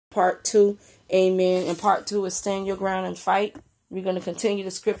part 2. Amen. And part 2 is stand your ground and fight. We're going to continue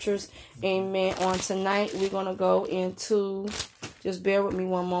the scriptures. Amen. On tonight, we're going to go into, just bear with me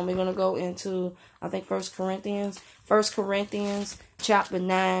one moment. We're going to go into, I think, 1 Corinthians. 1 Corinthians chapter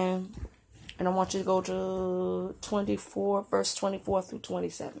 9. And I want you to go to 24, verse 24 through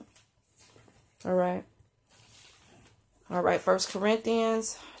 27. All right. All right. 1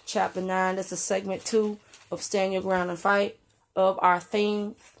 Corinthians chapter 9. This is segment 2 of Stand Your Ground and Fight, of our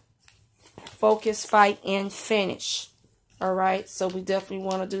theme, Focus, Fight, and Finish. All right. So we definitely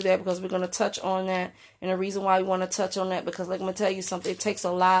want to do that because we're going to touch on that. And the reason why we want to touch on that, because let me tell you something, it takes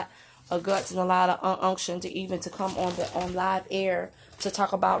a lot of guts and a lot of unction to even to come on live air to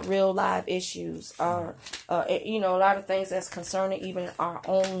talk about real live issues, or a lot of things that's concerning even our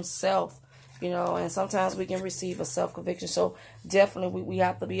own self, and sometimes we can receive a self-conviction. So definitely we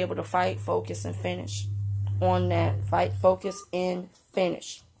have to be able to fight, focus, and finish on that. Fight, focus, and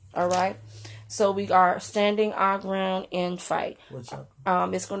finish. All right. So we are standing our ground and fight. What's up?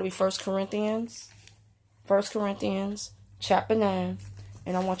 It's going to be 1 Corinthians chapter 9,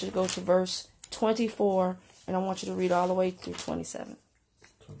 and I want you to go to verse 24, and I want you to read all the way through 27.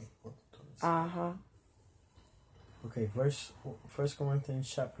 24 to 27. Okay, 1 Corinthians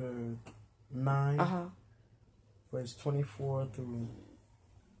chapter 9, verse 24 through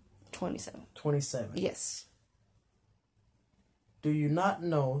 27. 27. Yes. Do you not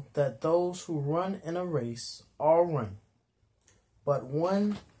know that those who run in a race all run, but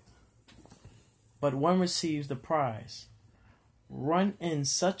one receives the prize? Run in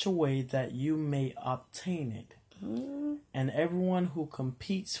such a way that you may obtain it. And everyone who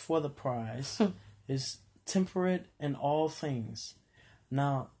competes for the prize is temperate in all things.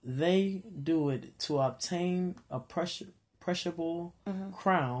 Now they do it to obtain a perishable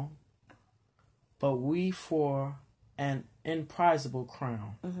crown, but we for an imprizable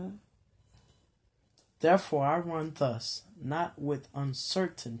crown. Therefore I run thus, not with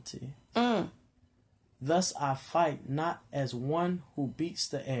uncertainty. Thus I fight not as one who beats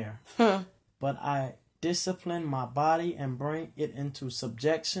the air, but I discipline my body and bring it into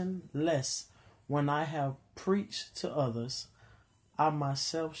subjection, lest when I have preached to others, I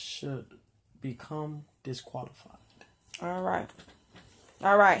myself should become disqualified. All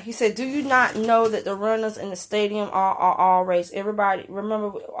right. He said, do you not know that the runners in the stadium are all race? Everybody,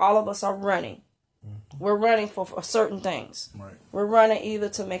 remember, all of us are running. We're running for certain things. Right. We're running either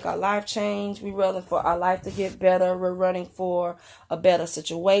to make our life change. We're running for our life to get better. We're running for a better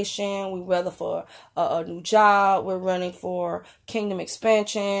situation. We're running for a new job. We're running for kingdom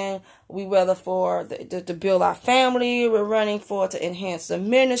expansion. We're running for to build our family. We're running for to enhance the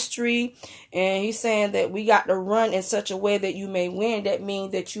ministry. And he's saying that we got to run in such a way that you may win. That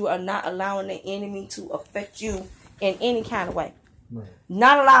means that you are not allowing the enemy to affect you in any kind of way. Right.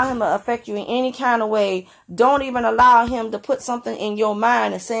 Not allow him to affect you in any kind of way. Don't even allow him to put something in your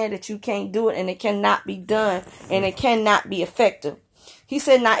mind and saying that you can't do it and it cannot be done and it cannot be effective. He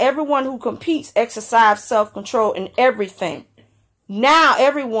said, now everyone who competes exercise self-control in everything. Now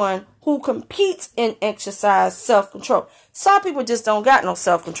everyone who competes in exercise self-control. Some people just don't got no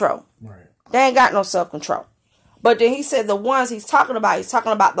self-control. Right. They ain't got no self-control. But then he said the ones he's talking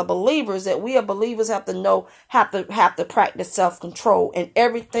about the believers, that we as believers have to practice self-control in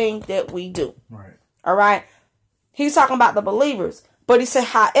everything that we do. Right. All right. He's talking about the believers. But he said,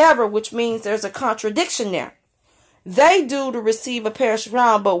 however, which means there's a contradiction there. They do to receive a perishable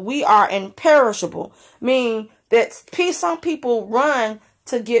crown, but we are imperishable. Meaning that some people run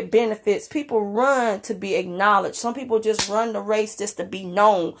to get benefits. People run to be acknowledged. Some people just run the race just to be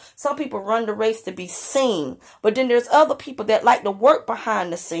known. Some people run the race to be seen. But then there's other people that like to work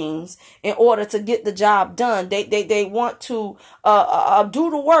behind the scenes in order to get the job done. They want to do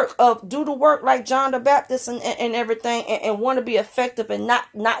the work like John the Baptist and everything, and want to be effective and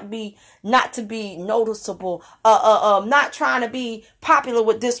not to be noticeable. Not trying to be popular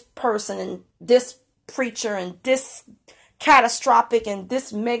with this person and this preacher and this catastrophic and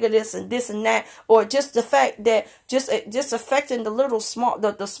this mega this and this and that, or just the fact that just affecting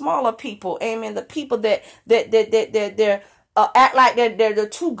the smaller people. Amen. The people that they're act like they're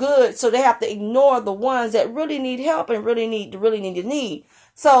too good, so they have to ignore the ones that really need help and really need the need.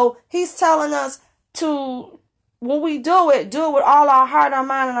 So he's telling us to, when we do it with all our heart, our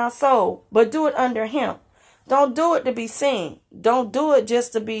mind, and our soul, but do it under him. Don't do it to be seen. Don't do it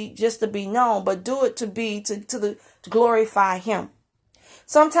just to be known, but do it to glorify him.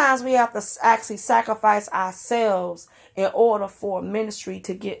 Sometimes we have to actually sacrifice ourselves in order for ministry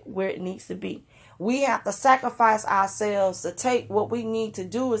to get where it needs to be. We have to sacrifice ourselves to take what we need to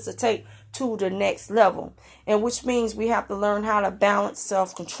do is to take to the next level. And which means we have to learn how to balance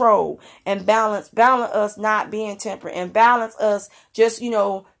self-control and balance us not being temperate and balance us just,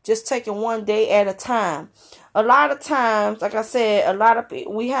 just taking one day at a time. A lot of times, like I said,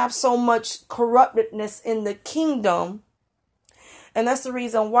 we have so much corruptedness in the kingdom. And that's the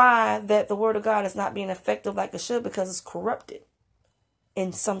reason why that the word of God is not being effective like it should, because it's corrupted.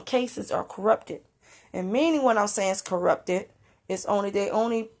 In some cases are corrupted. And meaning when I'm saying it's corrupted, it's they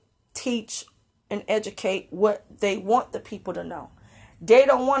only teach and educate what they want the people to know. They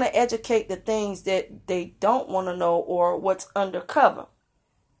don't want to educate the things that they don't want to know or what's undercover.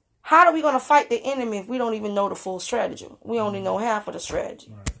 How are we going to fight the enemy if we don't even know the full strategy? We only know half of the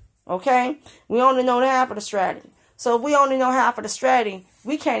strategy. Okay? We only know half of the strategy. So if we only know half of the strategy,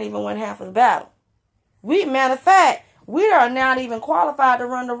 we can't even win half of the battle. Matter of fact, we are not even qualified to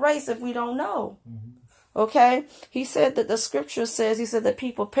run the race if we don't know. Okay? He said that the scripture says, he said that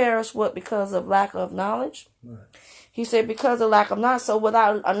people perish because of lack of knowledge. Right. He said because of lack of knowledge. So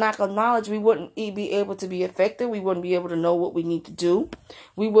without a lack of knowledge, we wouldn't be able to be effective. We wouldn't be able to know what we need to do.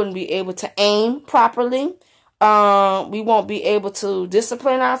 We wouldn't be able to aim properly. We won't be able to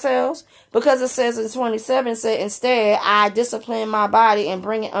discipline ourselves, because it says in 27, said, instead, I discipline my body and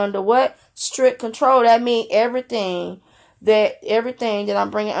bring it under what? Strict control. That means everything that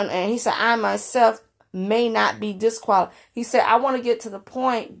I'm bringing under. And he said, I myself may not be disqualified. He said, I want to get to the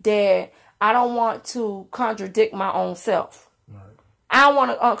point that I don't want to contradict my own self. Right. I don't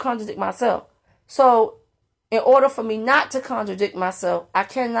want to contradict myself. So in order for me not to contradict myself, I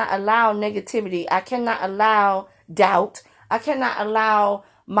cannot allow negativity. I cannot allow doubt. I cannot allow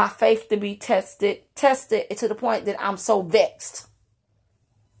my faith to be tested to the point that I'm so vexed.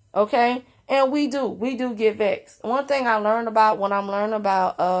 Okay? And we do get vexed. One thing I learned about when I'm learning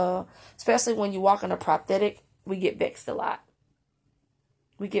about, especially when you walk in the prophetic, we get vexed a lot.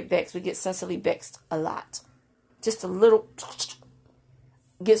 We get vexed. We get sensitively vexed a lot. Just a little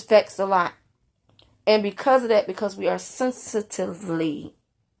gets vexed a lot. And because of that, because we are sensitive,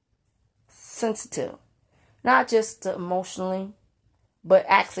 not just emotionally, but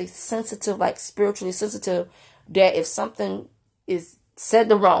actually sensitive, like spiritually sensitive, that if something is said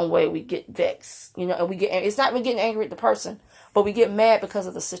the wrong way, we get vexed, and we get, it's not we getting angry at the person, but we get mad because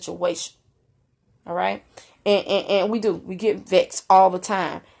of the situation. All right. And we get vexed all the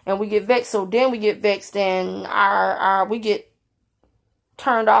time, and we get vexed. So then we get vexed and we get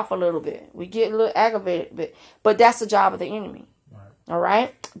turned off a little bit. We get a little aggravated, but that's the job of the enemy. Right. All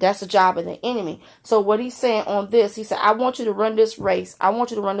right. That's the job of the enemy. So what he's saying on this, he said, I want you to run this race. I want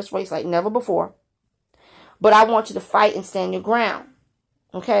you to run this race like never before, but I want you to fight and stand your ground.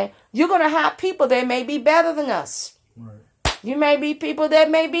 Okay. You're going to have people that may be better than us. Right. You may be people that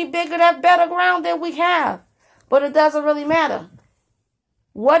may be bigger, that better ground than we have. But it doesn't really matter.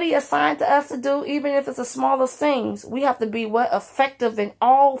 What he assigned to us to do, even if it's the smallest things, we have to be effective in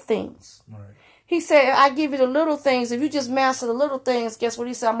all things. Right. He said, I give you the little things. If you just master the little things, guess what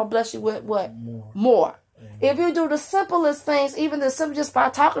he said? I'm going to bless you with what? More. If you do the simplest things, even the simple, just by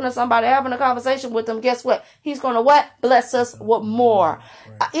talking to somebody, having a conversation with them, guess what? He's going to what? Bless us with more.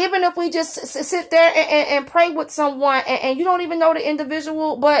 Right. Even if we just sit there and pray with someone and you don't even know the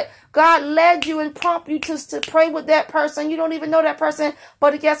individual, but God led you and prompted you to pray with that person. You don't even know that person,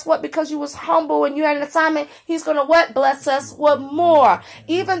 but guess what? Because you was humble and you had an assignment, he's going to what? Bless us with more.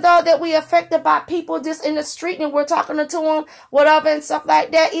 Even though that we affected by people just in the street and we're talking to them, whatever and stuff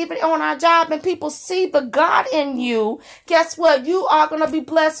like that, even on our job, and people see the God in you, guess what? You are going to be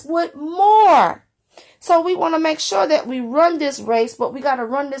blessed with more. So we want to make sure that we run this race, but we got to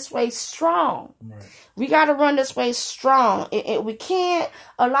run this race strong. Right. We got to run this race strong. We can't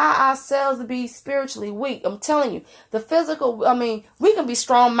allow ourselves to be spiritually weak. I'm telling you, the physical, we can be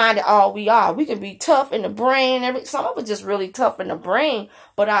strong-minded all we are. We can be tough in the brain. Some of us just really tough in the brain,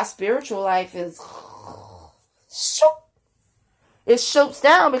 but our spiritual life is it shoots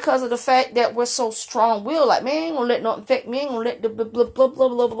down because of the fact that we're so strong-willed. Like, man, I ain't gonna let nothing affect me. I ain't gonna let the blah, blah, blah, blah,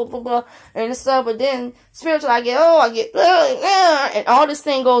 blah, blah, blah, blah, and stuff. But then spiritually, I get, and all this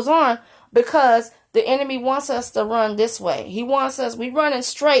thing goes on because the enemy wants us to run this way. He wants us, we running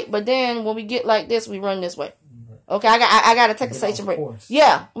straight, but then when we get like this, we run this way. Okay, I got to take a station break.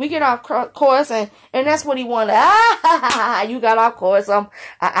 Yeah, we get off course, and that's what he wanted. You got off course.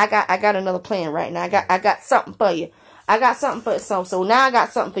 I got another plan right now. I got something for you. So now I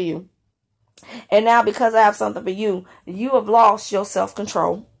got something for you. And now because I have something for you, you have lost your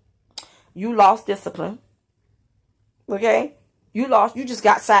self-control. You lost discipline. Okay? You just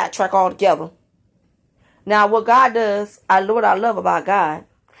got sidetracked altogether. Now what God does, what I love about God,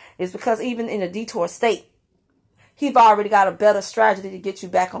 is because even in a detour state, He's already got a better strategy to get you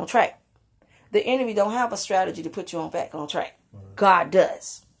back on track. the enemy don't have a strategy to put you on back on track. God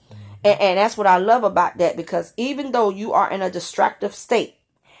does. And that's what I love about that, because even though you are in a distractive state,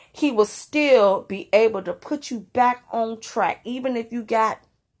 he will still be able to put you back on track. Even if you got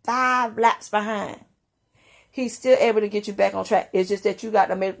 5 laps behind, he's still able to get you back on track. It's just that you got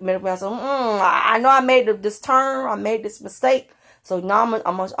to make I know I made this turn, I made this mistake, so now I'm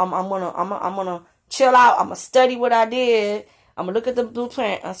gonna chill out. I'm gonna study what I did. I'm gonna look at the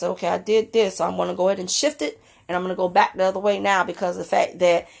blueprint. I said, okay, I did this, so I'm gonna go ahead and shift it, and I'm gonna go back the other way now, because of the fact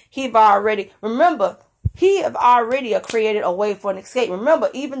that he have already created a way for an escape. Remember,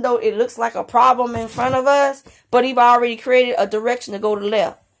 even though it looks like a problem in front of us, but he've already created a direction to go to the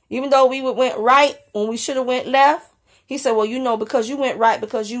left. Even though we went right when we should have went left, he said, well, because you went right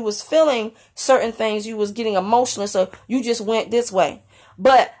because you was feeling certain things, you was getting emotional, so you just went this way.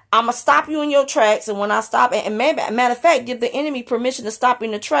 But I'm going to stop you in your tracks, and when I stop, and maybe, matter of fact, give the enemy permission to stop you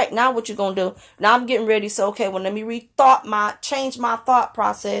in the track. Now what you going to do? Now I'm getting ready, so okay, well, let me change my thought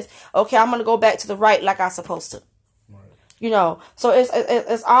process. Okay, I'm going to go back to the right like I'm supposed to. So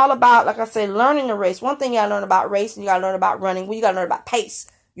it's all about, like I said, learning the race. One thing you got to learn about racing, you got to learn about running. You got to learn about pace.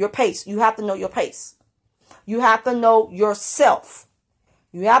 Your pace. You have to know your pace. You have to know yourself.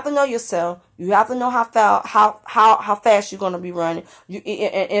 You have to know yourself. You have to know how fast you're going to be running.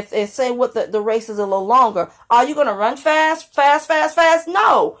 If say what the race is a little longer, are you going to run fast?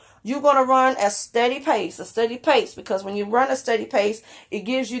 No. You're going to run a steady pace, because when you run a steady pace, it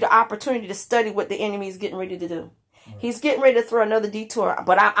gives you the opportunity to study what the enemy is getting ready to do. Right. He's getting ready to throw another detour,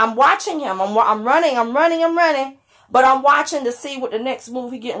 but I'm watching him. I'm running. But I'm watching to see what the next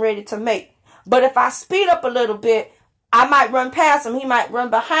move he's getting ready to make. But if I speed up a little bit, I might run past him. He might run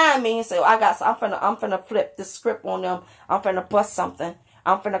behind me and say, I'm finna flip this script on them. I'm finna bust something.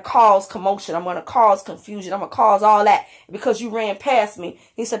 I'm finna cause commotion. I'm gonna cause confusion. I'm gonna cause all that because you ran past me.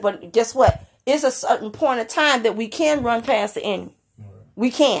 He said, but guess what? It's a certain point of time that we can run past the enemy. Right. We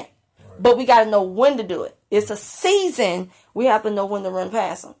can. Right. But we gotta know when to do it. It's a season. We have to know when to run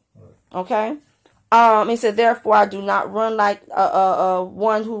past them. Right. Okay? He said, therefore, I do not run like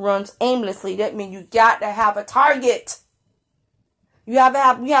one who runs aimlessly. That means you got to have a target. We have to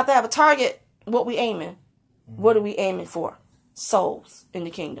have a target. What we aiming? Mm-hmm. What are we aiming for? Souls in the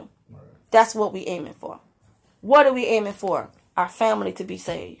kingdom. Right. That's what we aiming for. What are we aiming for? Our family to be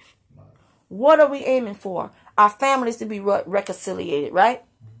saved. Right. What are we aiming for? Our families to be reconciliated, right?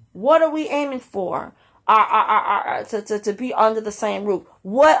 Mm-hmm. What are we aiming for? To be under the same roof.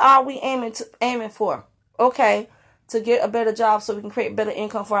 What are we aiming for? Okay, to get a better job so we can create better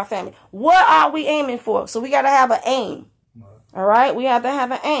income for our family. What are we aiming for? So we got to have an aim. Right. All right, we have to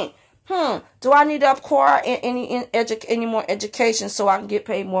have an aim. Do I need to acquire any more education so I can get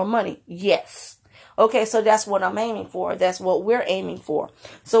paid more money? Yes. Okay, so that's what I'm aiming for. That's what we're aiming for.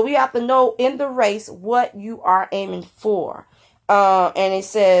 So we have to know in the race what you are aiming for. And it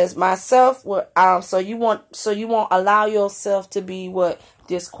says myself. So you won't allow yourself to be what?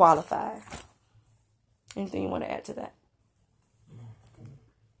 Disqualified. Anything you want to add to that?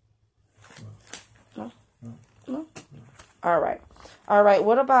 No. All right.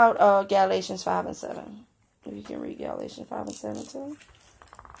 What about Galatians 5 and 7? If you can read Galatians 5 and 7 too.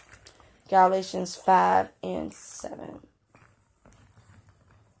 Galatians 5 and 7.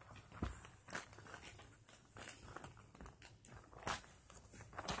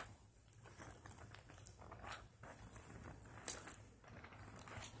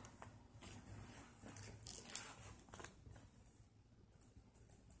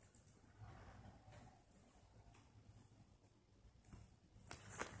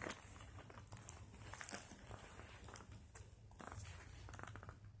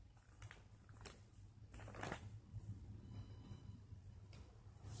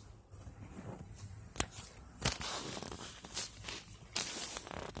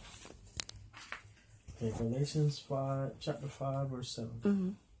 Okay, Galatians 5, chapter 5, verse 7. Mm-hmm.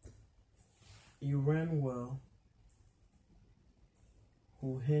 You ran well,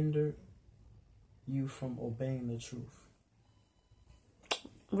 who hindered you from obeying the truth.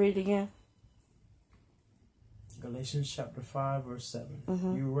 Read it again. Galatians chapter 5, verse 7.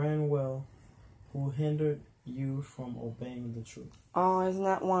 Mm-hmm. You ran well, who hindered you from obeying the truth. Oh, isn't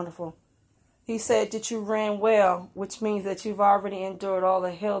that wonderful? He said that you ran well, which means that you've already endured all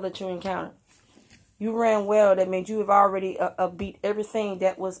the hell that you encountered. You ran well. That means you have already beat everything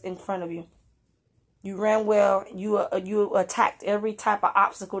that was in front of you. You ran well. You attacked every type of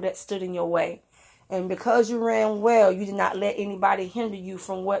obstacle that stood in your way. And because you ran well, you did not let anybody hinder you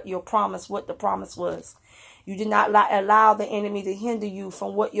from what the promise was. You did not allow the enemy to hinder you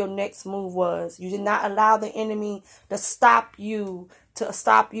from what your next move was. You did not allow the enemy to stop you to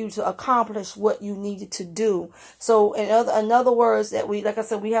stop you to accomplish what you needed to do. So in other words, that we, like I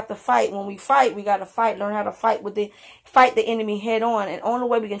said, we have to fight. When we fight, we got to fight, learn how to fight the enemy head on. And only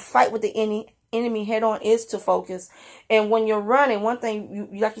way we can fight with the enemy head on is to focus. And when you're running, one thing,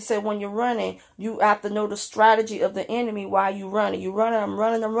 like you said, when you're running, you have to know the strategy of the enemy while you're running. You're running, I'm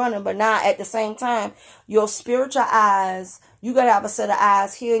running. But now at the same time, your spiritual eyes, you got to have a set of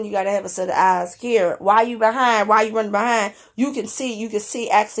eyes here and you got to have a set of eyes here. While you running behind, you can see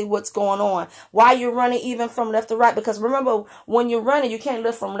actually what's going on. While you're running, even from left to right, because remember, when you're running, you can't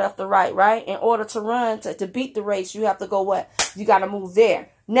live from left to right, right? In order to run, to beat the race, you have to go what? You got to move there.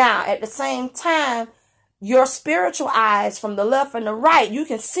 Now, at the same time, your spiritual eyes from the left and the right, you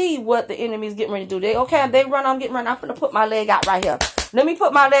can see what the enemy is getting ready to do. They run, I'm getting ready. I'm going to put my leg out right here. Let me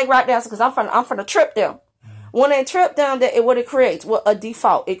put my leg right there because I'm going to trip them. When they trip them, what it creates? Well, a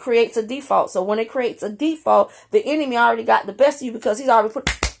default. It creates a default. So when it creates a default, the enemy already got the best of you because he's already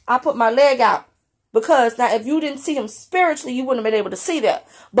I put my leg out. Because now if you didn't see him spiritually, you wouldn't have been able to see that.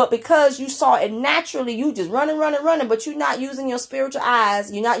 But because you saw it naturally, you just running, but you're not using your spiritual eyes.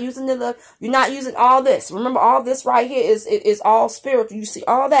 You're not using you're not using all this. Remember, all this right here is all spiritual. You see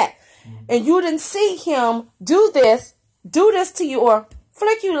all that. And you didn't see him do this to you, or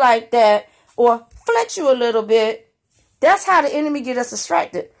flick you like that, or flex you a little bit. That's how the enemy get us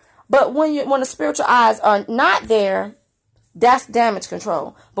distracted. But when the spiritual eyes are not there, that's damage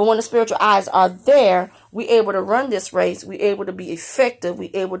control. But when the spiritual eyes are there, we able to run this race. We able to be effective. We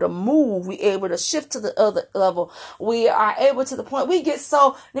able to move. We able to shift to the other level. We are able to the point we get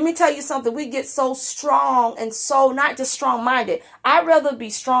so, let me tell you something, we get so strong and so not just strong-minded. I'd rather be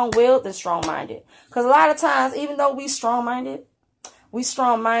strong-willed than strong-minded. Because a lot of times, even though we strong-minded,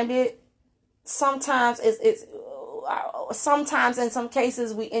 sometimes sometimes in some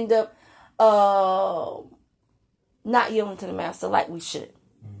cases we end up not yielding to the master like we should.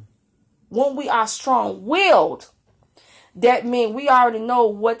 When we are strong-willed, that means we already know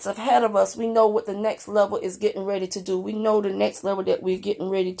what's ahead of us. We know what the next level is getting ready to do. We know the next level that we're getting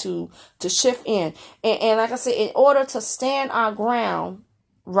ready to shift in. And like I said, in order to stand our ground,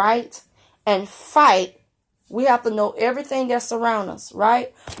 right, and fight, we have to know everything that's around us,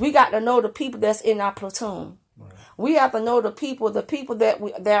 right? We got to know the people that's in our platoon. Right. We have to know the people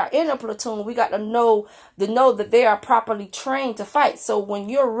that are in a platoon. We got to know that they are properly trained to fight. So when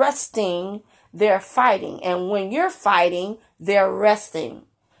you're resting, they're fighting. And when you're fighting, they're resting.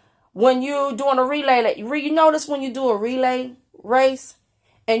 When you're doing a relay, you notice when you do a relay race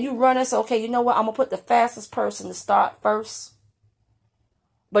and you run, it's okay, you know what? I'm going to put the fastest person to start first.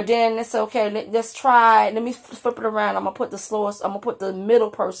 But then it's okay, let's try, let me flip it around. I'm going to put the slowest, I'm going to put the middle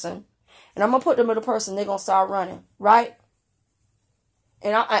person. And I'm going to put the middle person, they're going to start running, right?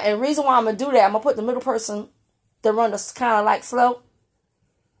 And the reason why I'm going to do that, I'm going to put the middle person to run this kind of like slow.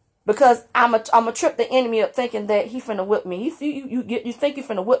 Because I'm going to trip the enemy up thinking that he finna whip me. You think you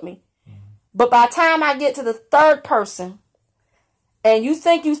finna whip me. But by the time I get to the third person, and you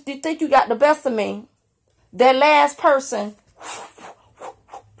think you got the best of me, that last person,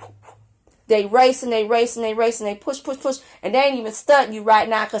 they race and they push, and they ain't even studying you right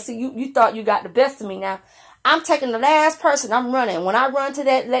now because you thought you got the best of me. Now I'm taking the last person, I'm running. When I run to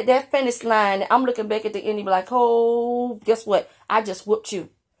that finish line, I'm looking back at the enemy like, oh, guess what? I just whooped you.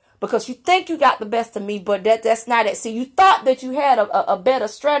 Because you think you got the best of me, but that's not it. See, you thought that you had a better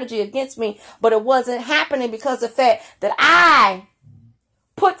strategy against me, but it wasn't happening because of the fact that I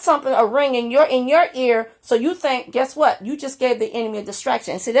put a ring in your ear, so you think, guess what? You just gave the enemy a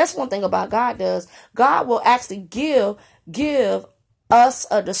distraction. And see, that's one thing about God does. God will actually give us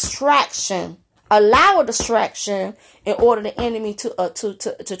a distraction, allow a distraction in order the enemy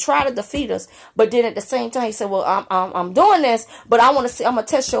to try to defeat us. But then at the same time, he said, well, I'm doing this, but I'm going to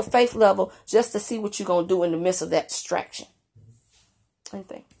test your faith level just to see what you're going to do in the midst of that distraction.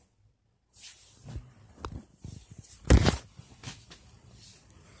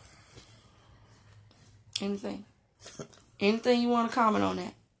 Anything? Anything you want to comment on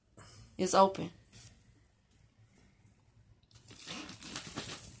that? It's open.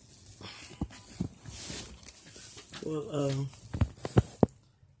 Well,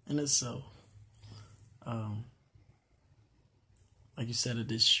 and it's so, like you said, a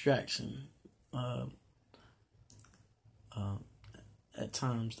distraction. At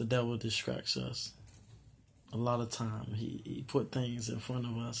times, the devil distracts us. A lot of time, he put things in front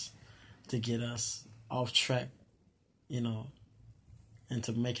of us to get us off track,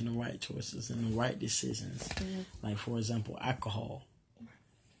 into making the right choices and the right decisions. Mm-hmm. Like, for example, alcohol.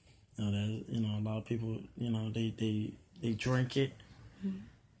 A lot of people, they drink it, mm-hmm.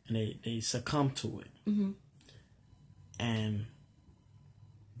 and they succumb to it. Mm-hmm. And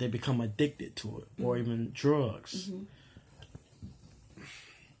they become addicted to it, or even drugs.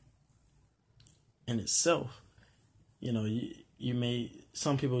 In itself, you may,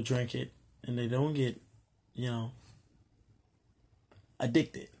 some people drink it and they don't get,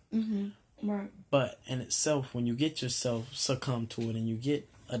 addicted. Right. But in itself, when you get yourself succumb to it and you get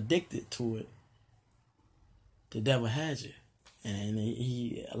addicted to it, the devil has you, and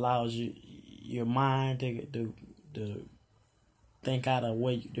he allows your mind to think out of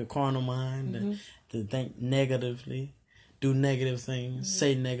your carnal mind, to think negatively, do negative things,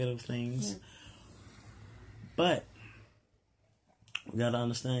 say negative things. But we gotta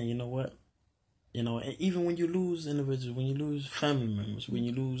understand, even when you lose individuals, when you lose family members, when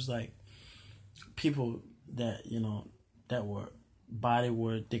you lose like people that that were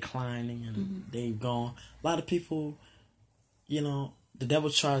declining and they've gone. A lot of people, the devil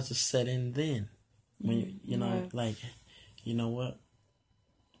tries to set in then. When like, you know what?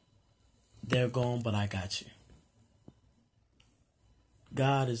 They're gone, but I got you.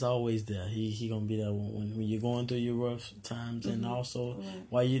 God is always there. He gonna be there when you're going through your rough times, and also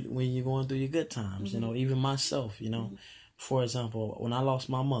when you're going through your good times. Even myself. For example, when I lost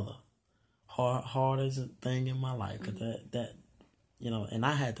my mother, hardest thing in my life, cause that and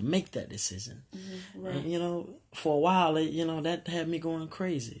I had to make that decision. Right. And, for a while, that had me going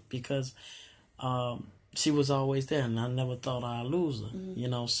crazy because she was always there, and I never thought I'd lose her.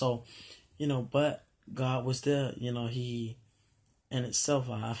 So, but God was there. He, in itself,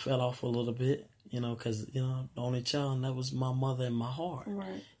 I fell off a little bit, because, the only child, and that was my mother in my heart.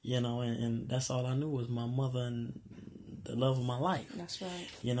 Right. And that's all I knew was my mother and the love of my life. That's right.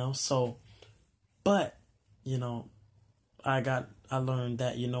 So, but, I learned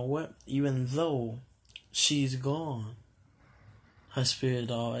that, even though she's gone, her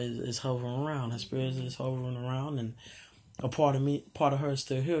spirit is hovering around. Her spirit is hovering around, and a part of her is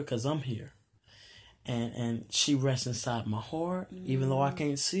still here because I'm here. And she rests inside my heart, even though I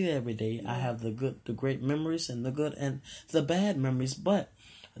can't see her every day. I have the great memories, and the good and the bad memories, but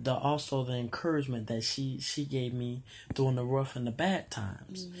also the encouragement that she gave me during the rough and the bad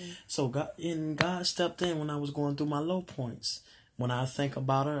times. So God stepped in when I was going through my low points. When I think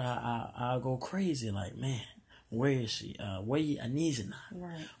about her, I go crazy. Like, man, where is she? I need you now.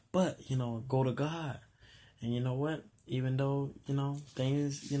 Right. But go to God, and you know what? Even though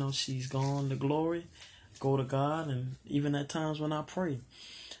things, she's gone to glory, go to God. And even at times when I pray,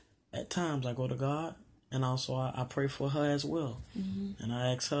 at times I go to God. And also, I pray for her as well. And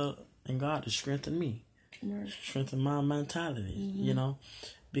I ask her and God to strengthen me, strengthen my mentality,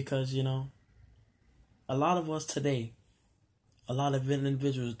 because, a lot of us today, a lot of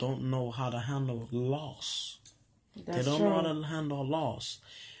individuals don't know how to handle loss. They don't know how to handle loss.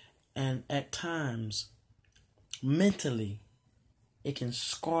 And at times, mentally, it can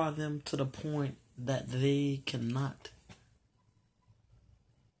scar them to the point that they cannot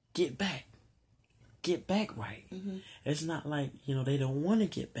get back right. It's not like, they don't want to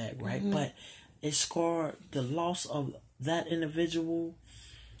get back right, but it scarred the loss of that individual.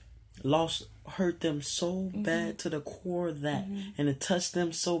 Loss hurt them so bad to the core that, and it touched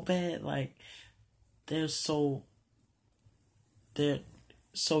them so bad, like they're so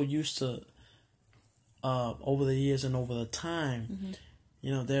used to, over the years and over the time,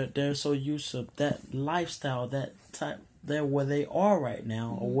 they're so used to that lifestyle, that type. They're where they are right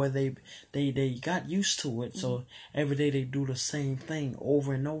now, or where they got used to it. So every day they do the same thing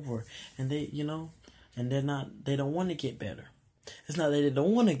over and over, and they and they don't want to get better. It's not that they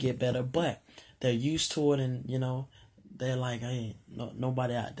don't want to get better, but they're used to it, and they're like, hey,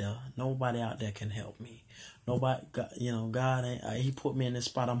 nobody out there can help me. Nobody, God, He put me in this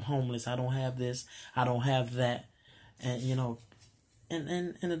spot. I'm homeless. I don't have this. I don't have that, and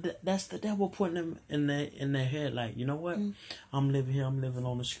And that's the devil putting them in their head, like, you know what? I'm living here. I'm living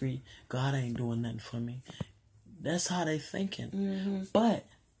on the street. God ain't doing nothing for me. That's how they thinking. But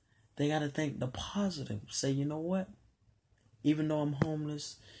they got to think the positive. Say, you know what? Even though I'm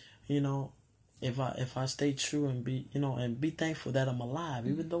homeless, if I stay true and be thankful that I'm alive,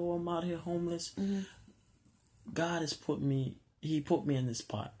 even though I'm out here homeless, God has put me. He put me in this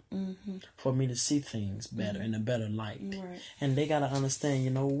spot for me to see things better in a better light. Right. And they got to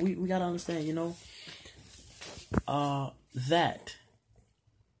understand, we got to understand, that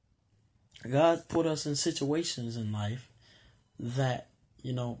God put us in situations in life that,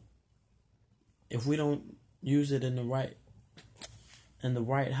 if we don't use it in the right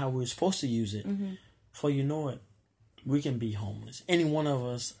how we're supposed to use it, before you know it, we can be homeless. Any one of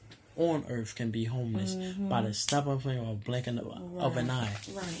us on earth can be homeless by the snap of a finger or blinking of an eye.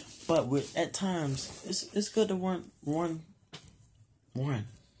 Right. But at times, it's good to run.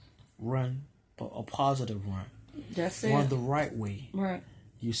 run a positive run. That's it. Run the right way. Right.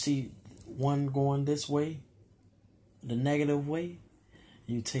 You see one going this way, the negative way,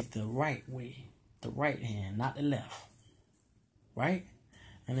 you take the right way, the right hand, not the left. Right?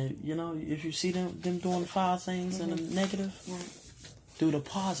 And if you see them doing foul things in the negative, do the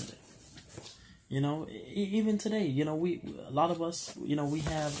positive. Even today, a lot of us, we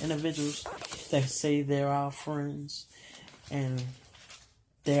have individuals that say they're our friends and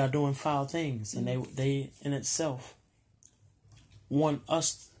they are doing foul things, and they in itself want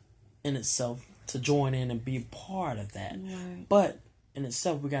us in itself to join in and be part of that. Right. But in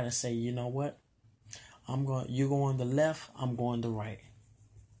itself, we got to say, you know what? You're going the left, I'm going the right.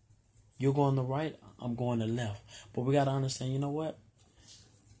 You're going the right, I'm going the left. But we got to understand, you know what?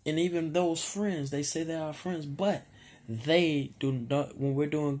 And even those friends, they say they're our friends, but they do not, when we're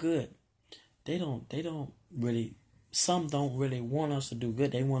doing good, they don't really, some don't really want us to do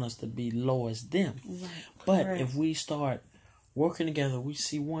good. They want us to be low as them. Right. But Correct. if we start working together, we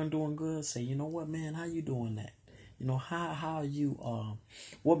see one doing good, say, you know what, man, how you doing that? How you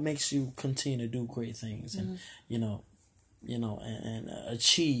what makes you continue to do great things and and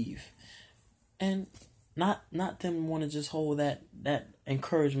achieve, and not them want to just hold that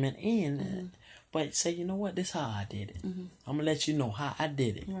encouragement in, but say, you know what, this is how I did it. I'm gonna let you know how I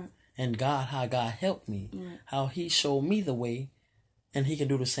did it, and how God helped me, how He showed me the way, and He can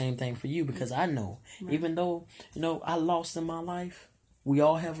do the same thing for you, because I know, even though I lost in my life, we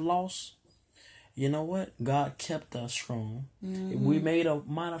all have lost. You know what? God kept us strong. We might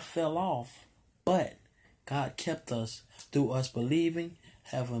have fell off, but God kept us through us believing,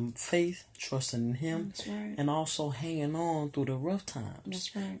 having faith, trusting in Him, That's right. and also hanging on through the rough times.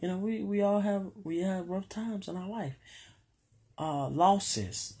 That's right. We all have rough times in our life,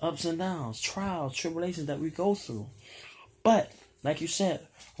 losses, ups and downs, trials, tribulations that we go through. But like you said,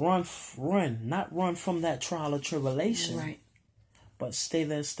 run, not run from that trial or tribulation, Right. but stay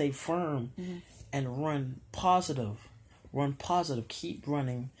there, stay firm. And run positive. Keep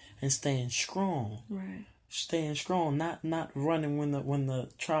running and staying strong. Right. Staying strong. Not running when the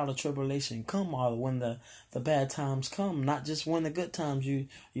trial or tribulation come, or when the bad times come. Not just when the good times you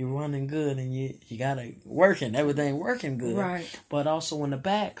running good and you got it working, everything working good. Right. But also when the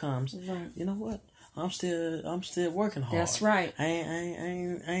bad comes, Right. you know what? I'm still working hard. That's right. I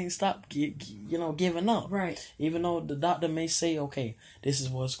ain't stopped giving up. Right. Even though the doctor may say, okay, this is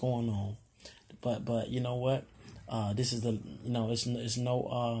what's going on. But you know what? This is it's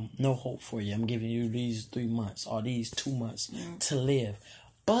no hope for you. I'm giving you these 3 months or these 2 months to live.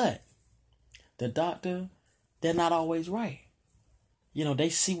 But the doctor, they're not always right. They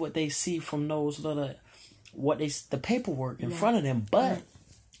see what they see from those the paperwork in front of them. But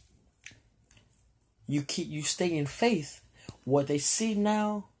you stay in faith. What they see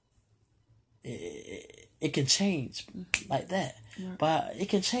now, it can change like that. Right. But it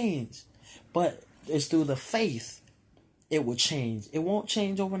can change. But it's through the faith it will change. It won't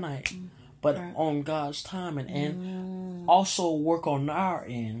change overnight, but on God's timing, and also work on our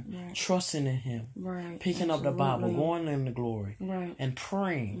end, trusting in Him, picking up the Bible, going in the glory, and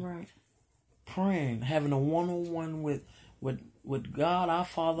praying, having a one-on-one with God our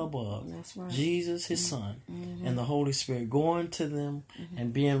Father above, Jesus His Son, and the Holy Spirit, going to them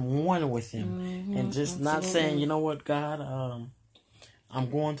and being one with Him, and just not saying, you know what, God, I'm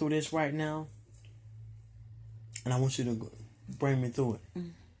going through this right now, and I want you to bring me through it.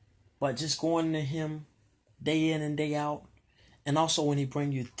 But just going to Him day in and day out, and also when He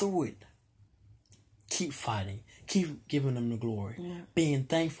bring you through it, keep fighting, keep giving Him the glory, being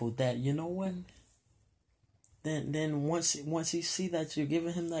thankful that, you know what, then once He see that you're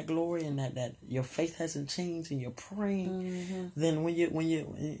giving Him that glory and that your faith hasn't changed and you're praying, then when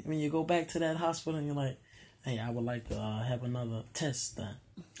you go back to that hospital and you're like, hey, I would like to have another test done.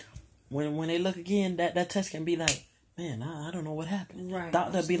 When they look again, that test can be like, man, I don't know what happened. Right.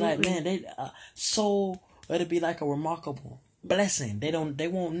 Doctor be like, man, it'll be like a remarkable blessing. They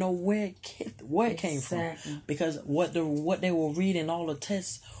won't know where it came from, because what they were reading, all the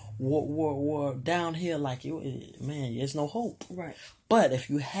tests were down here like, man, there's no hope. Right. But if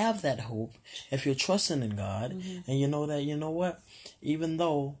you have that hope, if you're trusting in God, and you know that, you know what, even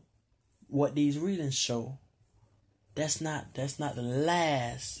though what these readings show, that's not the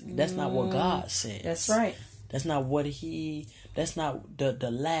last. That's not what God says. That's right. That's not what that's not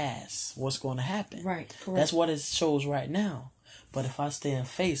the last what's going to happen. Right. Correct. That's what it shows right now. But if I stay in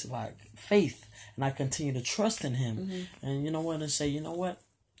faith, and I continue to trust in Him, and you know what, and say, you know what,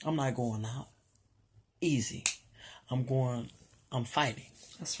 I'm not going out easy. I'm fighting.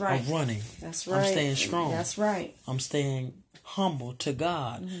 That's right. I'm running. That's right. I'm staying strong. That's right. I'm staying humble to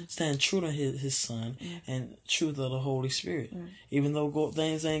God, staying true to his son, and true to the Holy Spirit. Even though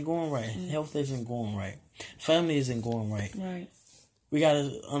things ain't going right, health isn't going right, family isn't going right. Right. We got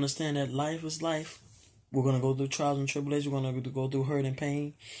to understand that life is life. We're going to go through trials and tribulations. We're going to go through hurt and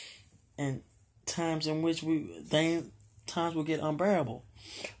pain. And times in which times will get unbearable.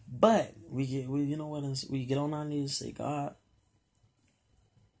 But we get on our knees and say, God,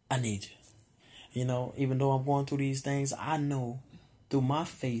 I need you. You know, even though I'm going through these things, I know through my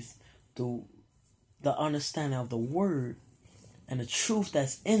faith, through the understanding of the word and the truth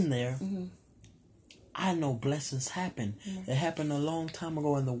that's in there, I know blessings happen. It happened a long time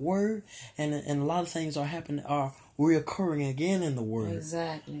ago in the word, and a lot of things are reoccurring again in the word.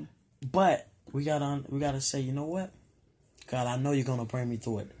 Exactly. But we gotta say, you know what? God, I know you're gonna bring me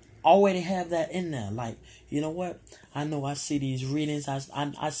through it. Already have that in there. Like, you know what? I know I see these readings. I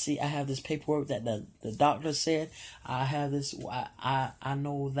have this paperwork that the doctor said. I have this. I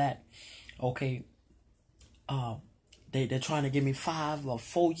know that. Okay. They're trying to give me 5 or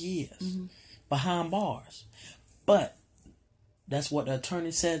 4 years behind bars, but that's what the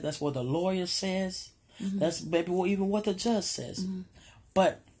attorney says. That's what the lawyer says. That's maybe even what the judge says.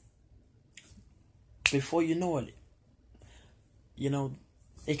 But before you know it, you know,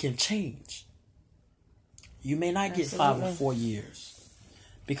 it can change. You may not get 5 or 4 years,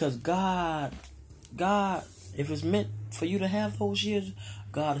 because God, if it's meant for you to have those years,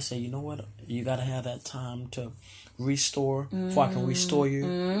 God will say, you know what, you got to have that time to restore, for I can restore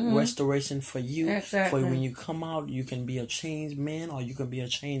you, restoration for you. Exactly. For when you come out, you can be a changed man or you can be a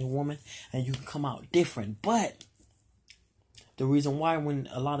changed woman, and you can come out different. But the reason why when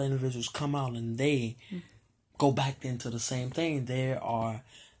a lot of individuals come out and they go back into the same thing,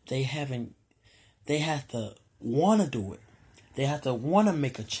 they have to want to do it. They have to want to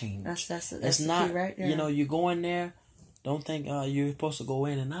make a change. That's not the key right there. You know, you go in there, don't think you're supposed to go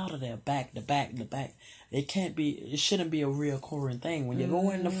in and out of there, back to back to back. It shouldn't be a reoccurring thing. When you go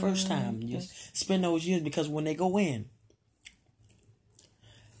in the first time, you spend those years, because when they go in,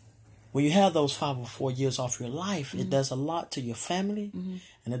 when you have those 5 or 4 years off your life, it does a lot to your family,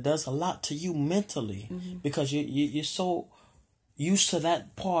 and it does a lot to you mentally, because you're so used to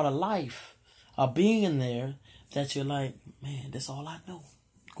that part of life, of being in there, that you're like, man, that's all I know,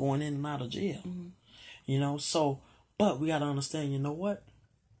 going in and out of jail. You know, so, but we got to understand, you know what?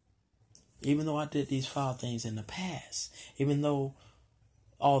 Even though I did these 5 things in the past, even though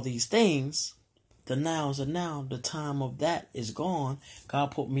all these things, the nows are now, the time of that is gone. God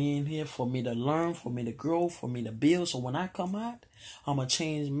put me in here for me to learn, for me to grow, for me to build. So when I come out, I'm a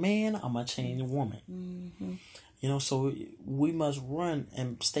changed man, I'm a changed woman. You know, so we must run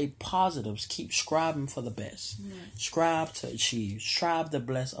and stay positives. Keep striving for the best. Strive to achieve. Strive to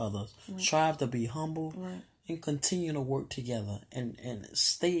bless others. Strive to be humble. And continue to work together. And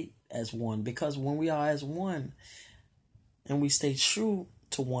stay as one. Because when we are as one, and we stay true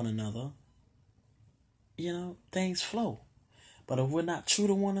to one another, you know, things flow. But if we're not true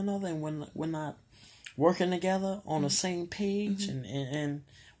to one another, and we're not working together on the same page, and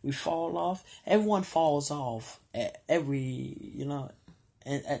we fall off, everyone falls off at at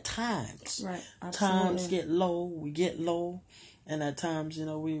times. Right. Absolutely. Times get low, we get low, and at times, you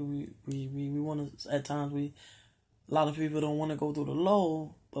know, we want to, at times a lot of people don't want to go through the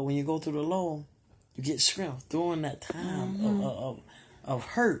low, but when you go through the low, you get strength during that time of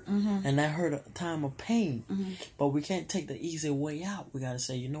hurt, and that hurt a time of pain. But we can't take the easy way out. We got to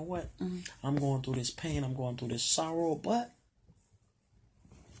say, you know what? I'm going through this pain, I'm going through this sorrow, but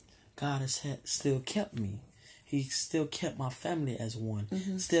God has still kept me. He still kept my family as one.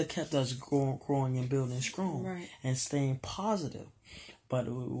 Still kept us growing and building strong, and staying positive. But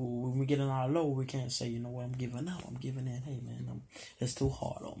when we get in our low, we can't say, you know what, I'm giving up. I'm giving in. Hey, man, it's too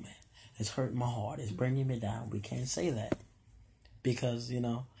hard, oh, man. It's hurting my heart. It's bringing me down. We can't say that. Because, you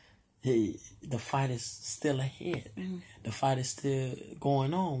know, the fight is still ahead. The fight is still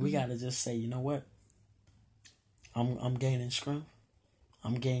going on. We got to just say, you know what, I'm gaining strength.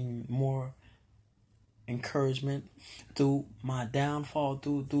 I'm gaining more encouragement through my downfall,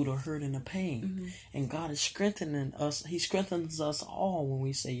 through the hurt and the pain. And God is strengthening us. He strengthens us all when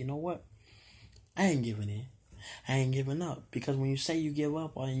we say, you know what, I ain't giving in. I ain't giving up. Because when you say you give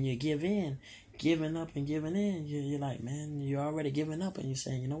up and you give in, giving up and giving in, you're like, man, you're already giving up, and you're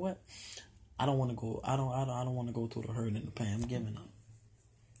saying, you know what, I don't want to go. I don't want to go through the hurt and the pain. I'm giving up.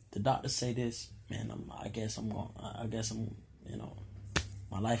 The doctors say this, man. I guess I'm, you know,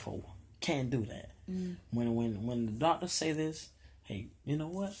 my life over. Can't do that. When the doctors say this, hey, you know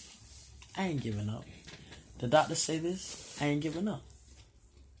what, I ain't giving up. The doctors say this, I ain't giving up.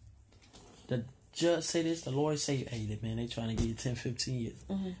 judge say this, the lawyer say, hey, man, they trying to give you 10, 15 years.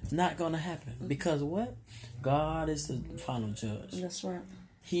 Not going to happen. Because what? God is the final judge. That's right.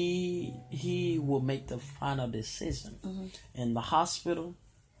 He will make the final decision. In the hospital,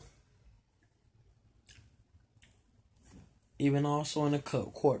 even also in the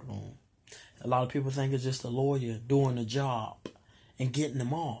courtroom. A lot of people think it's just a lawyer doing the job and getting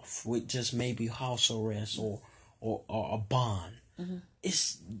them off with just maybe house arrest or a bond.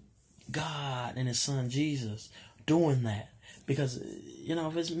 It's God and His Son Jesus doing that. Because,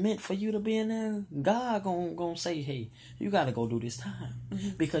 if it's meant for you to be in there, God gonna say, hey, you got to go do this time.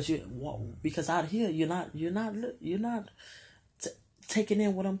 Because out here you're not taking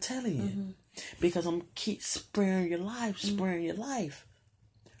in what I'm telling you. Because I'm keep sparing your life.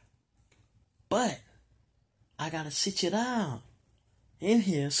 But I got to sit you down in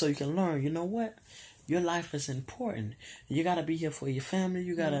here so you can learn, you know what? Your life is important. You got to be here for your family.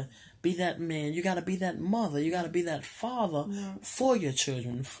 You got to be that man. You got to be that mother. You got to be that father for your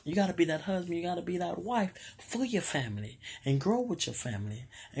children. You got to be that husband. You got to be that wife for your family and grow with your family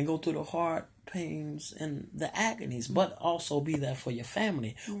and go through the hard pains and the agonies, but also be there for your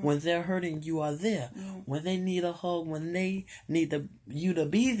family. When they're hurting, you are there. When they need a hug, when they need you to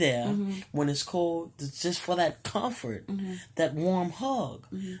be there, when it's cold, just for that comfort, that warm hug,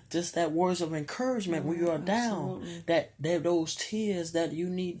 just that words of encouragement when you are down, that those tears that you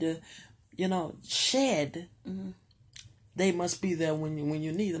need to, shed. They must be there when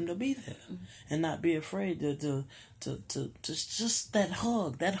you need them to be there, and not be afraid to just that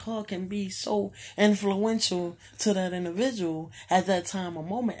hug. That hug can be so influential to that individual at that time or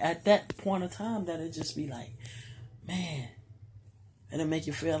moment, at that point of time, that it just be like, man, and it make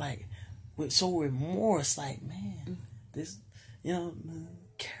you feel like with so remorse, like, man, this,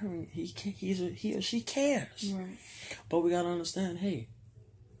 caring, he or she cares, Right. But we gotta understand, hey,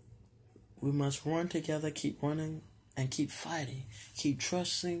 we must run together, keep running. And keep fighting. Keep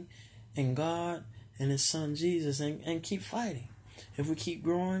trusting in God and His Son Jesus, and keep fighting. If we keep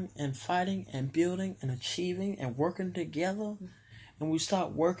growing and fighting and building and achieving and working together, and we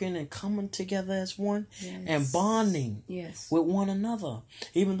start working and coming together as one, and bonding with one another,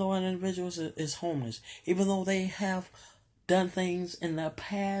 even though an individual is homeless, even though they have done things in their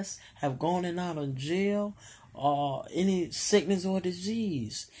past, have gone in and out of jail, or any sickness or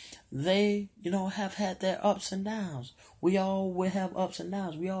disease, they, have had their ups and downs. We all will have ups and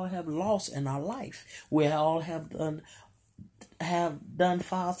downs. We all have loss in our life. We all have done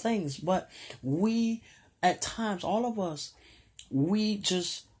foul things. But we, at times, all of us, we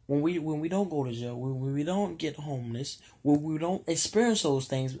just, when we don't go to jail, when we don't get homeless, when we don't experience those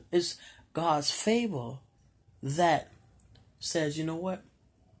things, it's God's favor that says, you know what?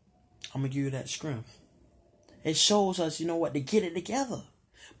 I'm going to give you that strength. It shows us, to get it together.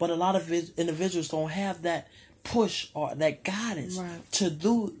 But a lot of individuals don't have that push or that guidance to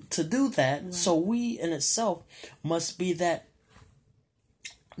do that. Right. So we in itself must be that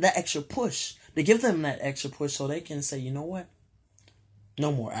extra push, to give them that extra push so they can say, you know what?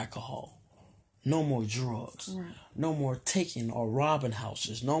 No more alcohol. No more drugs. Right. No more taking or robbing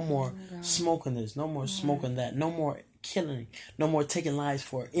houses. No more smoking this. No more smoking that. No more killing. No more taking lives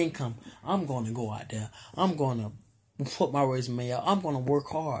for income. I'm going to go out there. I'm going to put my resume out. I'm going to work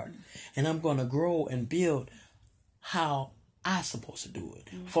hard. And I'm going to grow and build how I'm supposed to do it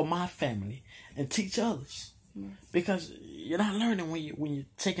for my family and teach others. Because you're not learning when you're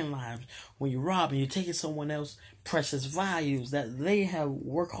taking lives, when you're robbing, you're taking someone else's precious values that they have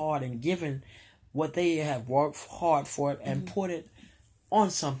worked hard and given what they have worked hard for it and put it on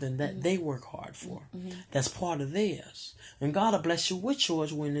something that they work hard for. That's part of theirs. And God will bless you with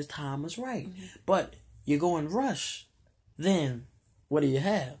yours when the time is right. But you go and rush, then what do you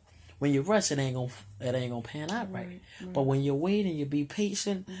have? When you rush, it ain't gonna pan out right. But when you wait and you be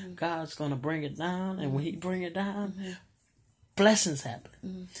patient, God's gonna bring it down, and when He bring it down, blessings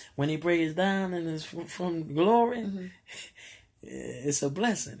happen. When He brings it down and it's from glory, it's a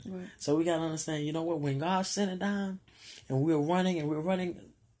blessing. Right. So we gotta understand, you know what? When God sent it down, and we're running,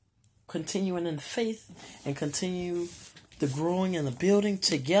 continuing in faith, and continue the growing and the building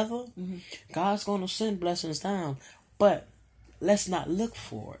together, God's gonna send blessings down. But let's not look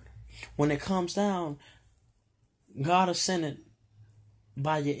for it. When it comes down, God will send it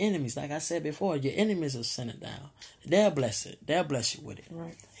by your enemies. Like I said before, your enemies will send it down. They'll bless it. They'll bless you with it.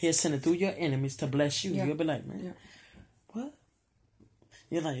 Right. He'll send it through your enemies to bless you. You'll be like, man, what?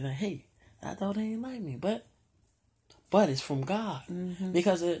 You're like, hey, I thought they ain't like me. But it's from God.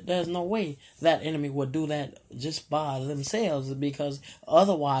 Because there's no way that enemy would do that just by themselves, because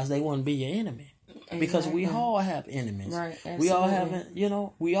otherwise they wouldn't be your enemy. Because we all have enemies. Right, we all have,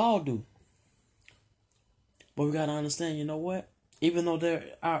 we all do. But we got to understand, you know what? Even though they're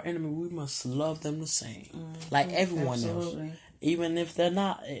our enemy, we must love them the same, like everyone else. Even if they're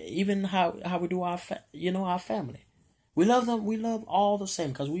not, even how we do our family, we love them. We love all the same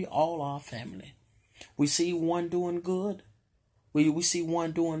because we all are family. We see one doing good, we see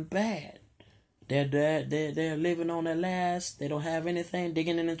one doing bad. They're living on their last. They don't have anything,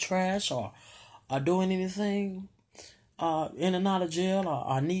 digging in the trash or doing anything, in and out of jail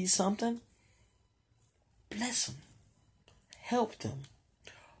or need something. Bless them. Help them.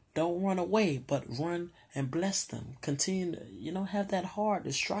 Don't run away, but run and bless them. Continue to, have that heart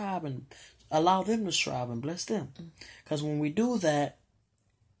to strive and allow them to strive and bless them. Because when we do that,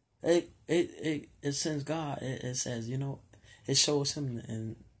 it sends God. It says, it shows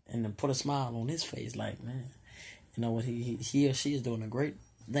him and put a smile on his face, like, man, what he or she is doing a great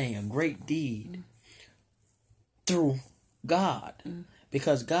thing, a great deed through God.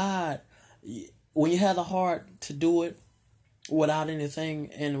 Because God, when you have the heart to do it without anything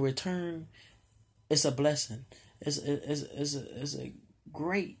in return, it's a blessing. It's a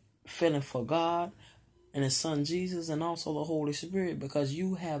great feeling for God and His Son Jesus and also the Holy Spirit, because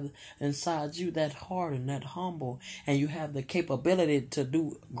you have inside you that heart and that humble, and you have the capability to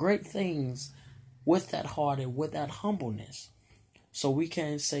do great things with that heart and with that humbleness. So we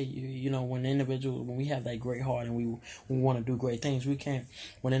can't say, when we have that great heart and we want to do great things, we can't,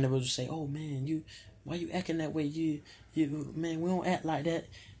 when individuals say, oh man, why you acting that way? Man, we don't act like that.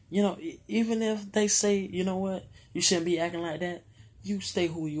 Even if they say, you know what, you shouldn't be acting like that, you stay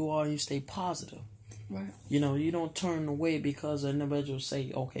who you are and you stay positive. Right. You don't turn away because an individual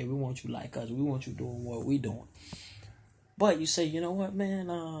say, okay, we want you like us. We want you doing what we doing. But you say, you know what, man,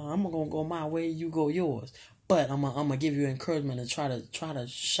 I'm going to go my way, you go yours. But I'm gonna give you encouragement and try to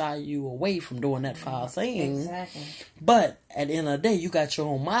shy you away from doing that foul thing. Exactly. But at the end of the day, you got your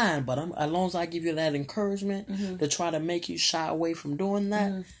own mind. But as long as I give you that encouragement to try to make you shy away from doing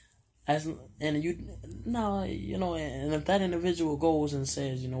that, and if that individual goes and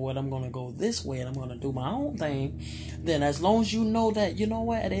says, you know what, I'm gonna go this way and I'm gonna do my own thing, then as long as you know that, you know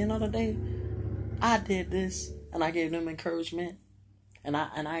what, at the end of the day, I did this and I gave them encouragement. And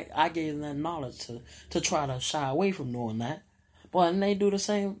I gave them that knowledge to try to shy away from doing that. But when they do the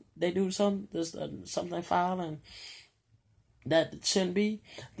same, they do something foul and that shouldn't be,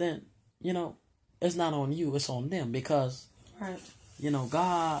 then, it's not on you, it's on them. Because,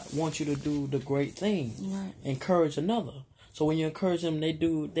 God wants you to do the great thing. Right. Encourage another. So when you encourage them, they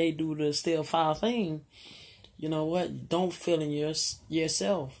do the still foul thing, you know what? Don't feel in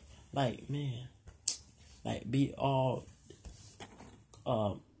yourself like, man, like be all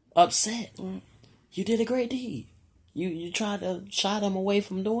upset. You did a great deed. You try to shy them away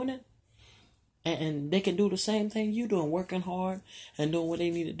from doing it, and they can do the same thing you doing, working hard and doing what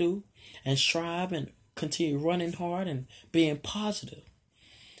they need to do, and strive and continue running hard and being positive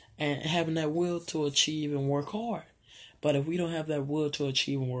and having that will to achieve and work hard. But if we don't have that will to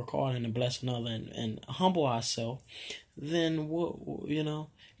achieve and work hard and to bless another and humble ourselves, then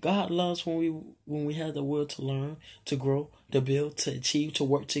God loves when we have the will to learn, to grow, to build, to achieve, to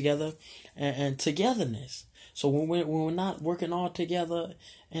work together, and togetherness. So when we're not working all together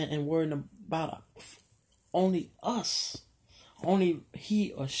and worrying about only us, only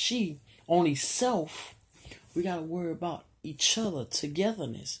he or she, only self, we got to worry about each other,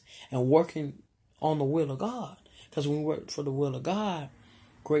 togetherness, and working on the will of God. Because when we work for the will of God,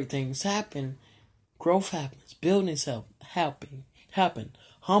 great things happen, growth happens, buildings happen,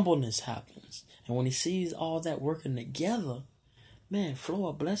 humbleness happens. And when he sees all that working together, man, flow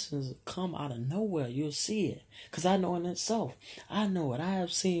of blessings come out of nowhere. You'll see it. Because I know in itself. I know it. I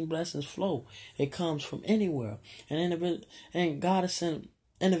have seen blessings flow. It comes from anywhere. And God has sent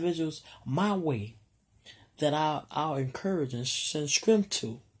individuals my way that I'll encourage and send strength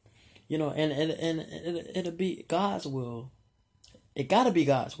to. And it'll be God's will. It got to be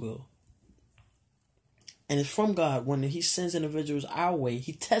God's will. And it's from God. When he sends individuals our way,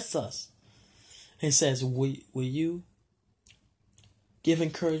 he tests us and says, will you give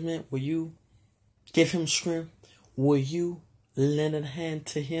encouragement? Will you give him strength? Will you lend a hand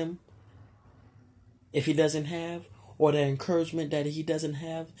to him if he doesn't have, or the encouragement that he doesn't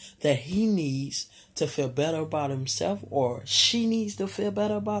have, that he needs to feel better about himself, or she needs to feel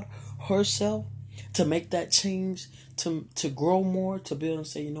better about herself, to make that change, to grow more, to build and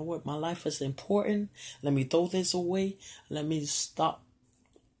say, you know what, my life is important. Let me throw this away. Let me stop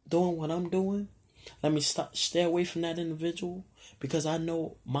doing what I'm doing. Let me stay away from that individual, because I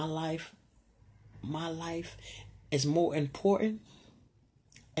know my life is more important,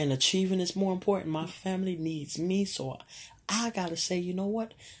 and achieving is more important. My family needs me, so I gotta say, you know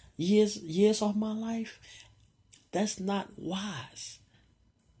what, years of my life, That's not wise.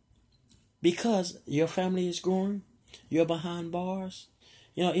 Because your family is growing, you're behind bars.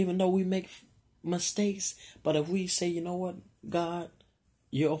 Even though we make mistakes, but if we say, you know what, God,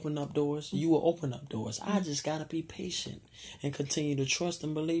 you open up doors, you will open up doors. I just got to be patient and continue to trust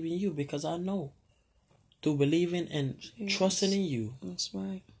and believe in you, because I know through believing and trusting in you, that's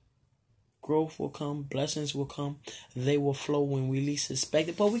right, growth will come, blessings will come. They will flow when we least expect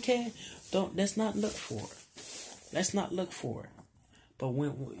it. But let's not look for it. Let's not look for it. But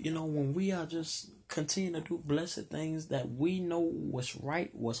when we are just continue to do blessed things that we know was right,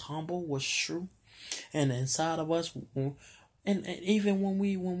 was humble, was true, and inside of us, and even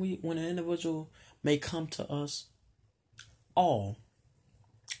when an individual may come to us, and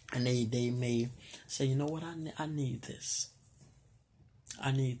they may say, you know what, I need this,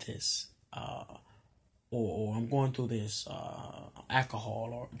 or I'm going through this alcohol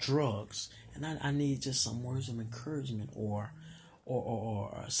or drugs, and I need just some words of encouragement or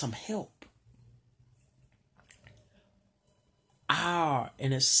some help. Our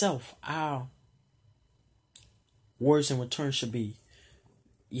words in return should be,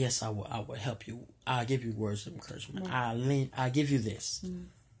 yes, I will help you. I'll give you words of encouragement. Right. I'll give you this.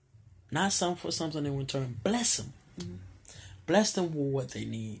 Not for something in return. Bless them. Bless them with what they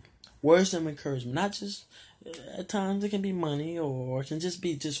need. Words of encouragement. Not just, at times it can be money, or it can just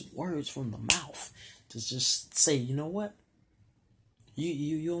be just words from the mouth. To just say, you know what?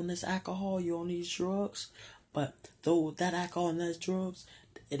 You on this alcohol, you on these drugs, but though that alcohol and those drugs,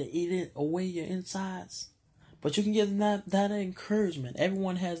 it'll eat away your insides. But you can give them that encouragement.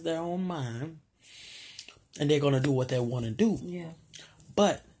 Everyone has their own mind, and they're going to do what they want to do. Yeah.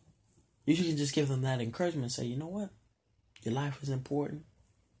 But you can just give them that encouragement and say, you know what? Your life is important.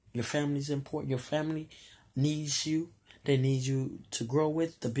 Your family is important. Your family needs you. They need you to grow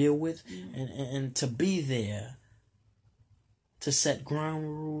with, to build with, and to be there, to set ground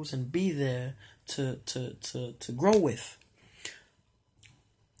rules and be there to grow with.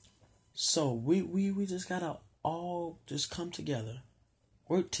 So we just gotta all just come together,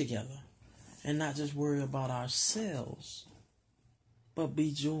 work together, and not just worry about ourselves, but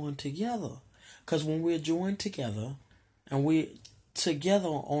be joined together. Because when we're joined together and we're together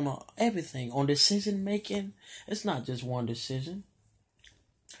on everything, on decision making, it's not just one decision.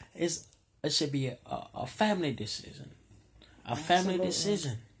 It should be a family decision. Family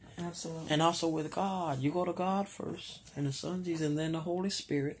decision. Absolutely. And also with God. You go to God first, and the Son, Jesus, and then the Holy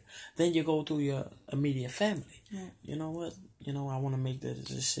Spirit. Then you go through your immediate family. Yeah. You know what? I want to make this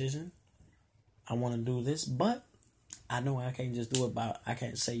decision. I want to do this, but I know I can't just do it I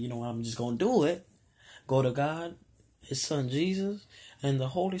can't say, I'm just going to do it. Go to God, His Son, Jesus, and the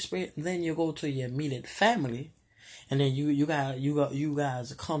Holy Spirit. And then you go to your immediate family, and then you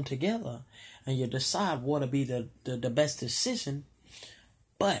guys come together, and you decide what will be the best decision.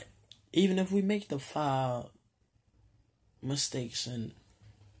 But even if we make the 5 mistakes and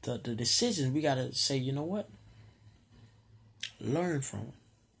the decisions, we got to say, you know what? Learn from them.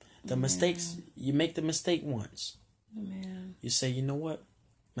 The mistakes, you make the mistake once. Amen. You say, you know what?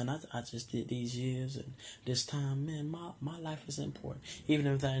 Man, I just did these years and this time, man, my life is important. Even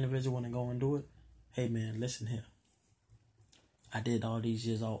if that individual want to go and do it, hey, man, listen here. I did all these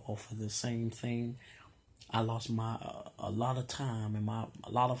years all for the same thing. I lost a lot of time and a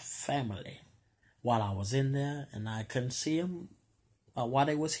lot of family while I was in there, and I couldn't see them while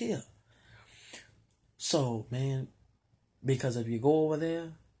they was here. So, man, because if you go over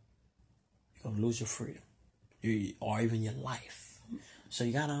there, you're going to lose your freedom or even your life. So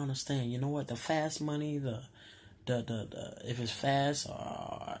you got to understand, you know what, the fast money, the if it's fast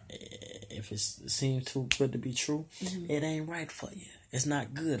or if it seems too good to be true, it ain't right for you. It's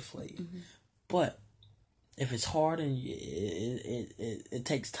not good for you. But if it's hard and it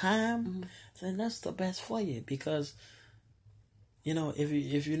takes time, then that's the best for you, because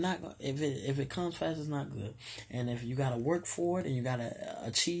if you're not, if it comes fast, it's not good. And if you gotta work for it and you gotta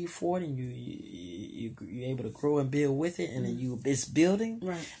achieve for it, and you're able to grow and build with it, and then it's building,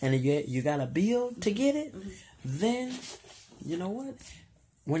 right? And then you gotta build to get it. Then you know what?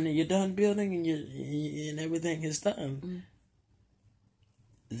 When you're done building and everything is done,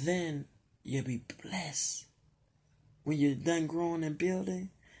 then you'll be blessed. When you're done growing and building,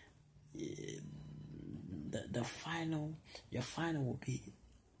 your final will be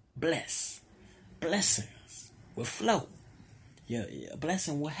blessed. Blessings will flow. Your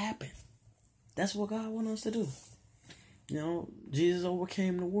blessing will happen. That's what God wants us to do. Jesus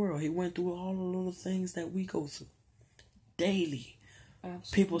overcame the world. He went through all the little things that we go through daily.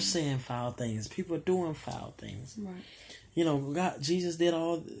 Absolutely. People saying foul things. People doing foul things. Right. God, Jesus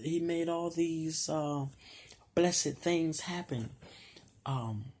he made all these blessed things happen.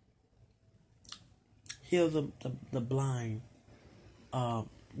 Heal the blind,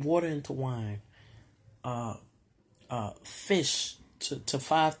 water into wine, fish to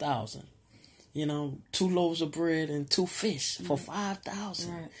 5,000. 2 loaves of bread and 2 fish for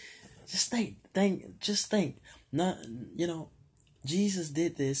 5,000. Right. Just think. Not, Jesus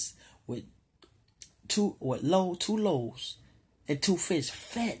did this with 2 loaves and 2 fish,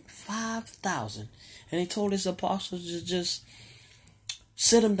 fed 5,000, and he told his apostles to just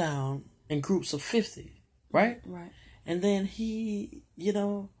sit them down in groups of 50, right? Right. And then he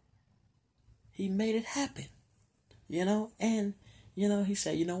made it happen, and he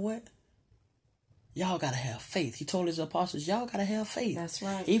said, you know what? Y'all gotta have faith. He told his apostles, y'all gotta have faith. That's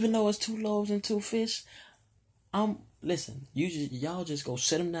right. Even though it's 2 loaves and 2 fish, listen, y'all just go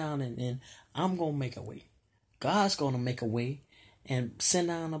sit them down and I'm gonna make a way. God's gonna make a way and send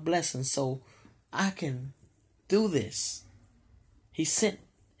down a blessing so I can do this. He sent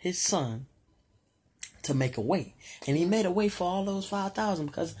his son to make a way. And he made a way for all those 5,000,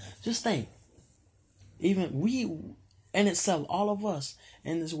 because just think, even we in itself, all of us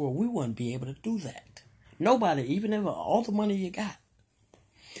in this world, we wouldn't be able to do that. Nobody, even if all the money you got.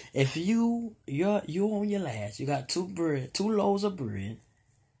 If you're on your last, you got 2 loaves of bread,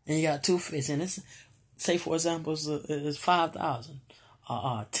 and you got 2 fish, and it's, say for example, it's 5,000,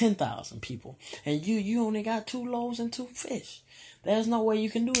 10,000 people, and you only got 2 loaves and 2 fish. There's no way you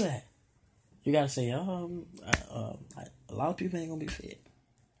can do that. You gotta say, a lot of people ain't gonna be fed.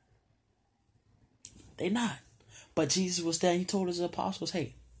 They not. But Jesus was there. He told his apostles,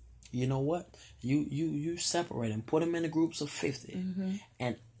 hey, you know what? You separate them. Put them in the groups of 50. Mm-hmm.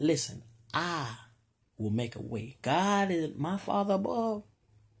 And listen, I will make a way. God is my Father above.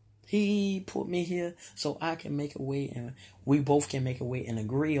 He put me here so I can make a way, and we both can make a way and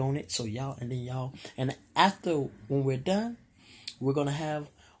agree on it. So y'all, and after, when we're done, we're gonna have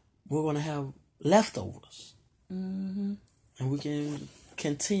leftovers. Mm-hmm. And we can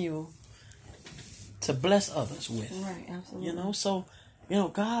continue to bless others with. Right, absolutely. So,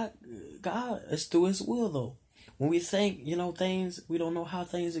 God is through his will, though. When we think, things, we don't know how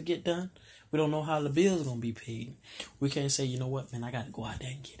things will get done. We don't know how the bills are going to be paid. We can't say, you know what, man, I got to go out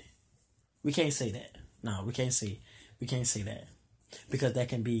there and get it. We can't say that. No, we can't say that. Because that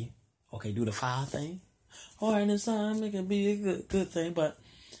can be, okay, do the foul thing. Or in this time, it can be a good thing. But,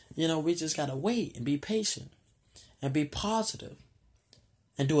 we just got to wait and be patient and be positive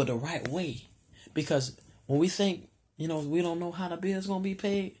and do it the right way. Because when we think, we don't know how the bill's going to be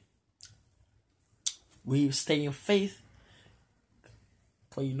paid, we stay in faith.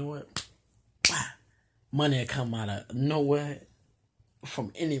 For you know what? Money will come out of nowhere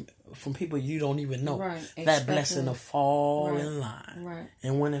from people you don't even know. Right. That blessing will fall in line. Right.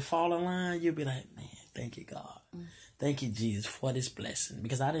 And when it fall in line, you'll be like, man, thank you, God. Thank you, Jesus, for this blessing.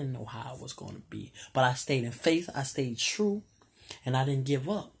 Because I didn't know how it was going to be. But I stayed in faith. I stayed true. And I didn't give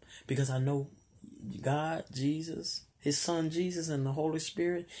up. Because I know God, Jesus, his son Jesus, and the Holy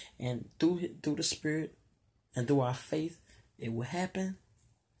Spirit, and through the Spirit and through our faith, it will happen.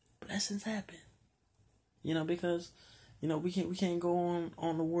 Blessings happen. Because we can't go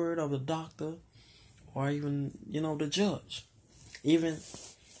on the word of the doctor or even the judge, even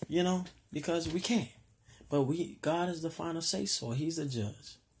because we can't. But God is the final say so. He's the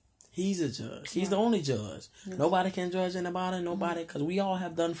judge. He's a judge. He's the only judge. Yes. Nobody can judge anybody. Nobody, because we all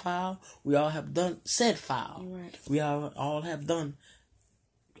have done foul. We all have said foul. Right. We all have done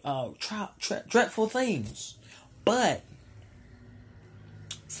dreadful things. But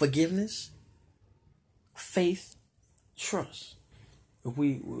forgiveness, faith, trust. If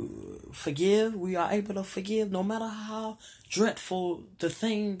we forgive, we are able to forgive no matter how dreadful the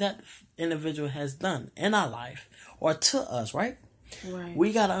thing that individual has done in our life or to us, right? Right.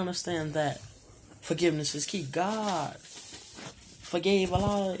 We got to understand that forgiveness is key. God forgave a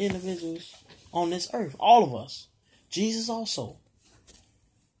lot of individuals on this earth. All of us. Jesus also.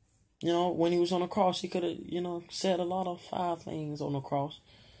 When he was on the cross, he could have, said a lot of foul things on the cross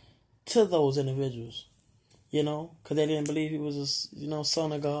to those individuals. Because they didn't believe he was a,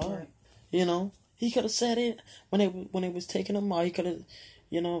 son of God. Right. He could have said it when they was taking him out. He could have,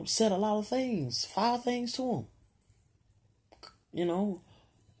 said a lot of things, foul things to him.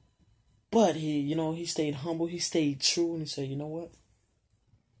 But he stayed humble. He stayed true, and he said, you know what?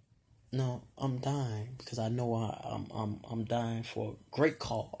 No, I'm dying because I know I'm dying for a great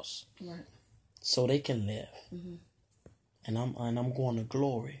cause, right? So they can live, and I'm going to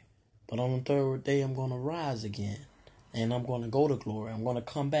glory. But on the third day, I'm going to rise again, and I'm going to go to glory. I'm going to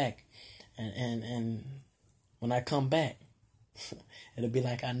come back, and when I come back, it'll be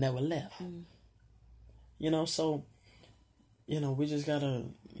like I never left. So, we just gotta,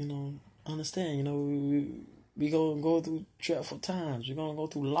 understand, we gonna go through dreadful times. We're gonna go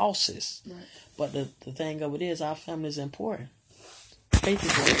through losses. Right. But the thing of it is, our family is important. Faith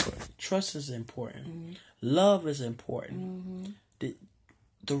is important. Trust is important. Mm-hmm. Love is important. Mm-hmm.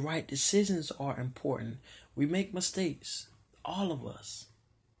 The right decisions are important. We make mistakes. All of us.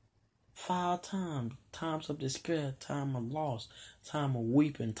 5 times. Times of despair. Time of loss. Time of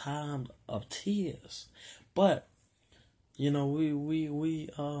weeping. Time of tears. But, we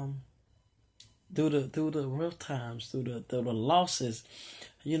through the rough times, through the losses,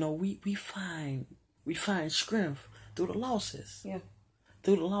 we find strength through the losses. Yeah.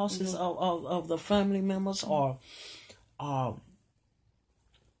 Through the losses of the family members, or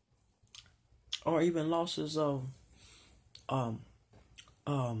even losses of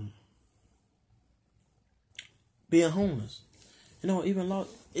being homeless. Even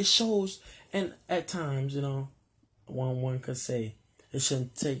it shows, and at times, one could say it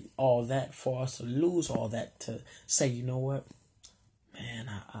shouldn't take all that for us to lose all that to say, you know what, man,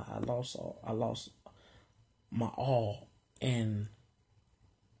 I lost my all, and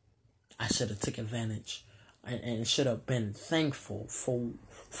I should have took advantage and should have been thankful for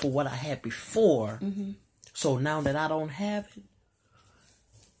what I had before. Mm-hmm. So now that I don't have it,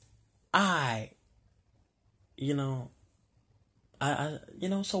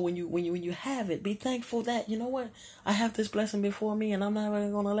 so when you have it, be thankful that, you know what, I have this blessing before me, and I'm not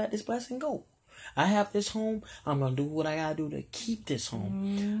even going to let this blessing go. I have this home. I'm going to do what I got to do to keep this home.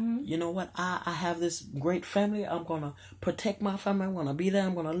 Mm-hmm. You know what? I have this great family. I'm going to protect my family. I'm going to be there.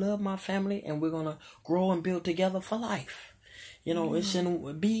 I'm going to love my family, and we're going to grow and build together for life. It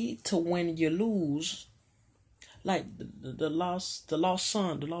shouldn't be to when you lose, like the lost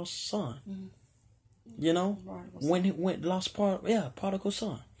son. Mm-hmm. When he went prodigal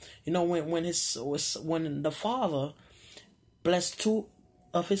son. When the father blessed 2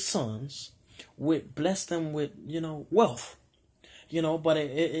 of his sons, blessed them with wealth, but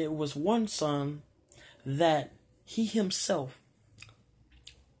it was one son that he himself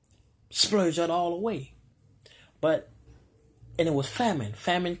splurged it all away, and it was famine.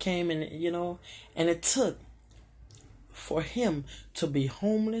 Famine came, and and it took for him to be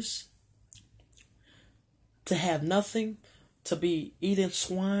homeless, to have nothing, to be eating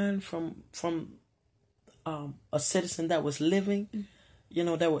swine from a citizen that was living,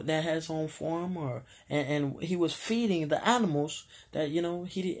 that had his own farm, and he was feeding the animals that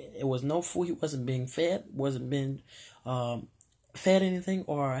it was no food. He wasn't being fed, fed anything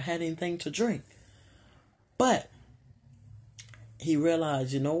or had anything to drink. But he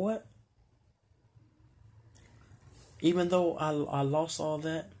realized, you know what? Even though I lost all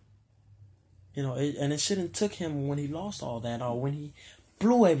that. And it shouldn't took him when he lost all that, or when he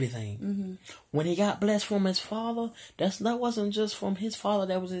blew everything. Mm-hmm. When he got blessed from his father, that wasn't just from his father.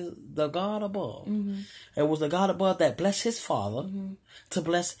 That was the God above. Mm-hmm. It was the God above that blessed his father to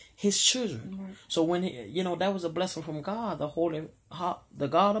bless his children. Mm-hmm. So when that was a blessing from God, the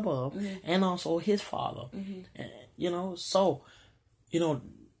God above, and also his father. Mm-hmm. So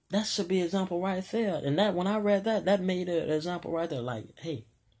that should be an example right there. And that when I read that made an example right there. Like, hey.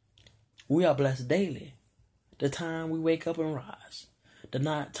 We are blessed daily. The time we wake up and rise. The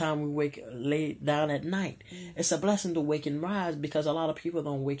time we lay down at night. Mm. It's a blessing to wake and rise, because a lot of people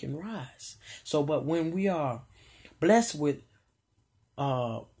don't wake and rise. So, but when we are blessed with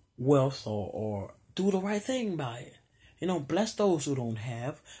wealth or do the right thing by it, bless those who don't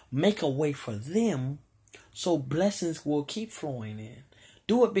have. Make a way for them, so blessings will keep flowing in.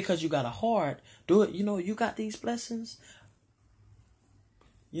 Do it because you got a heart. Do it, you got these blessings.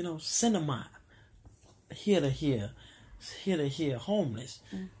 Send them out. Here to here, homeless.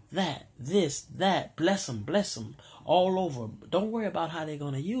 That, bless them, all over. Don't worry about how they're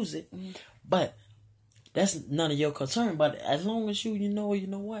going to use it, but that's none of your concern. But as long as you know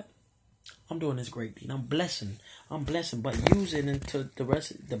what? I'm doing this great deed. I'm blessing, but use it into the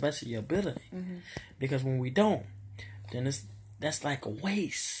best of your ability. Mm-hmm. Because when we don't, then that's like a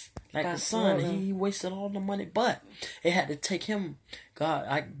waste. Like the son, he wasted all the money, but it had to take him.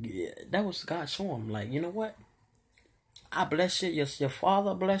 That was God showing him, like, you know what? I bless you. Your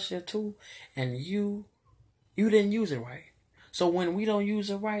father bless you too, and you didn't use it right. So when we don't use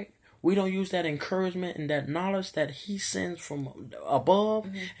it right, we don't use that encouragement and that knowledge that he sends from above,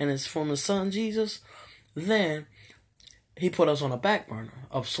 and it's from his son Jesus. Then he put us on a back burner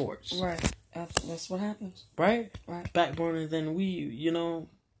of sorts. Right. That's what happens. Right. Back burner. Then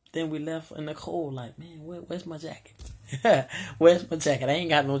Then we left in the cold, like, man, where's my jacket? Where's my jacket? I ain't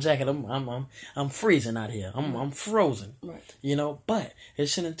got no jacket. I'm freezing out here. I'm frozen. Right. But it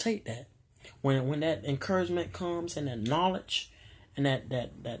shouldn't take that. when that encouragement comes and that knowledge and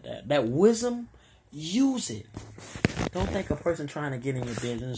that wisdom, use it. Don't think a person trying to get in your business